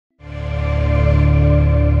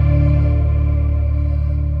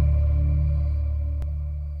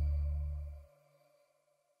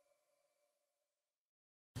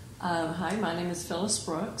Hi, my name is Phyllis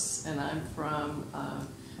Brooks, and I'm from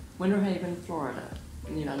Winter Haven, Florida,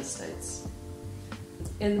 in the United States.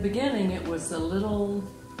 In the beginning, it was a little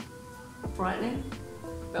frightening,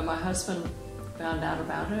 but my husband found out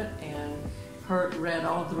about it and read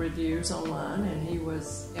all the reviews online, and he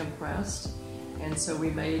was impressed. And so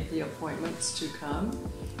we made the appointments to come,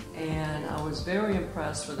 and I was very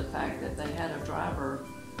impressed with the fact that they had a driver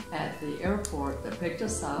at the airport that picked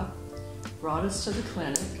us up, brought us to the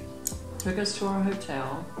clinic, took us to our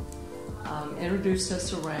hotel, introduced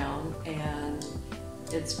us around, and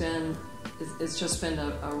it's just been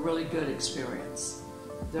a really good experience.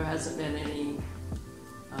 There hasn't been any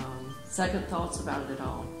second thoughts about it at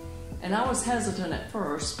all. And I was hesitant at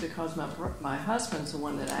first because my husband's the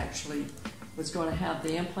one that actually was going to have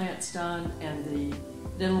the implants done and the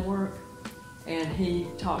dental work, and he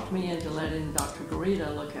talked me into letting Dr.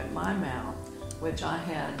 Garita look at my mouth, which I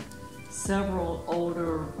had several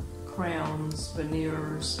older crowns,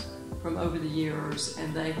 veneers from over the years,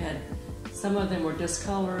 and some of them were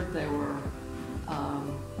discolored, they were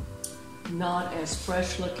not as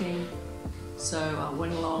fresh looking, so I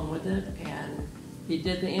went along with it, and he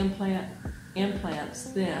did the implants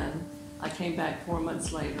then. I came back 4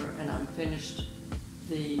 months later, and I'm finished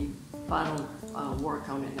the final work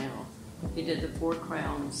on it now. He did the 4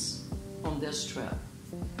 crowns on this trip,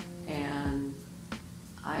 and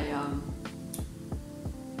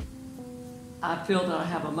I feel that I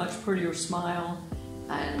have a much prettier smile,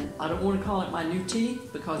 and I don't want to call it my new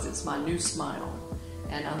teeth because it's my new smile,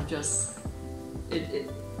 and I just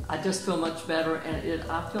feel much better, and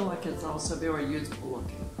I feel like it's also very youthful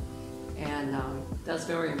looking, and that's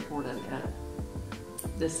very important at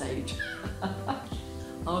this age.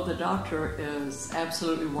 Oh, the doctor is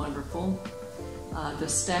absolutely wonderful. The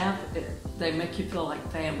staff, they make you feel like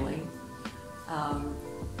family,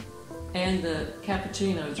 and the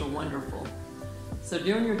cappuccinos are wonderful. So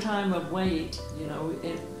during your time of wait, you know,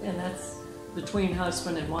 and that's between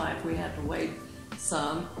husband and wife, we had to wait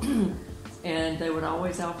some, and they would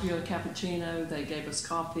always offer you a cappuccino. They gave us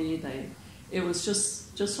coffee. It was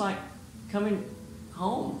just like coming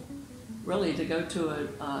home, really, to go to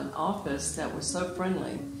an office that was so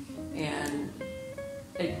friendly, and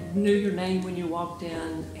it knew your name when you walked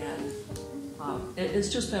in, and it's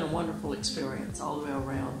just been a wonderful experience all the way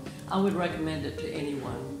around. I would recommend it to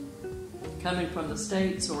anyone coming from the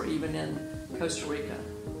States or even in Costa Rica.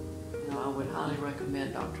 You know, I would highly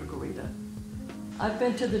recommend Dr. Garita. I've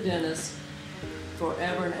been to the dentist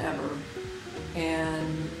forever and ever,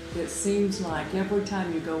 and it seems like every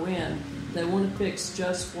time you go in, they want to fix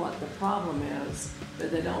just what the problem is, but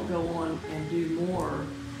they don't go on and do more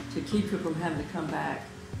to keep you from having to come back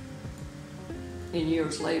in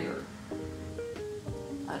years later.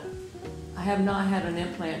 I have not had an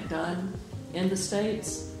implant done in the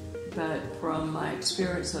States, but from my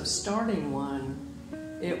experience of starting one,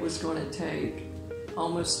 it was going to take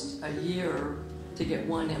almost a year to get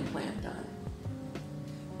one implant done.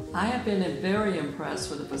 I have been very impressed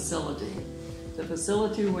with the facility. The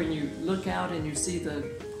facility, when you look out and you see the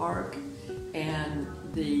park, and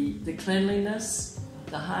the cleanliness,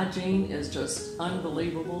 the hygiene is just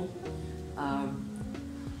unbelievable.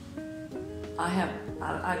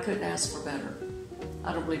 I couldn't ask for better.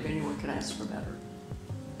 I don't believe anyone could ask for better.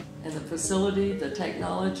 And the facility, the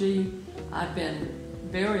technology, I've been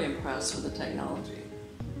very impressed with the technology.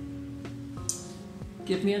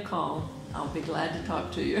 Give me a call. I'll be glad to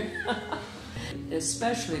talk to you.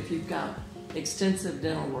 Especially if you've got extensive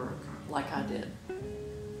dental work like I did.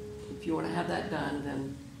 If you want to have that done,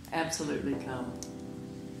 then absolutely come.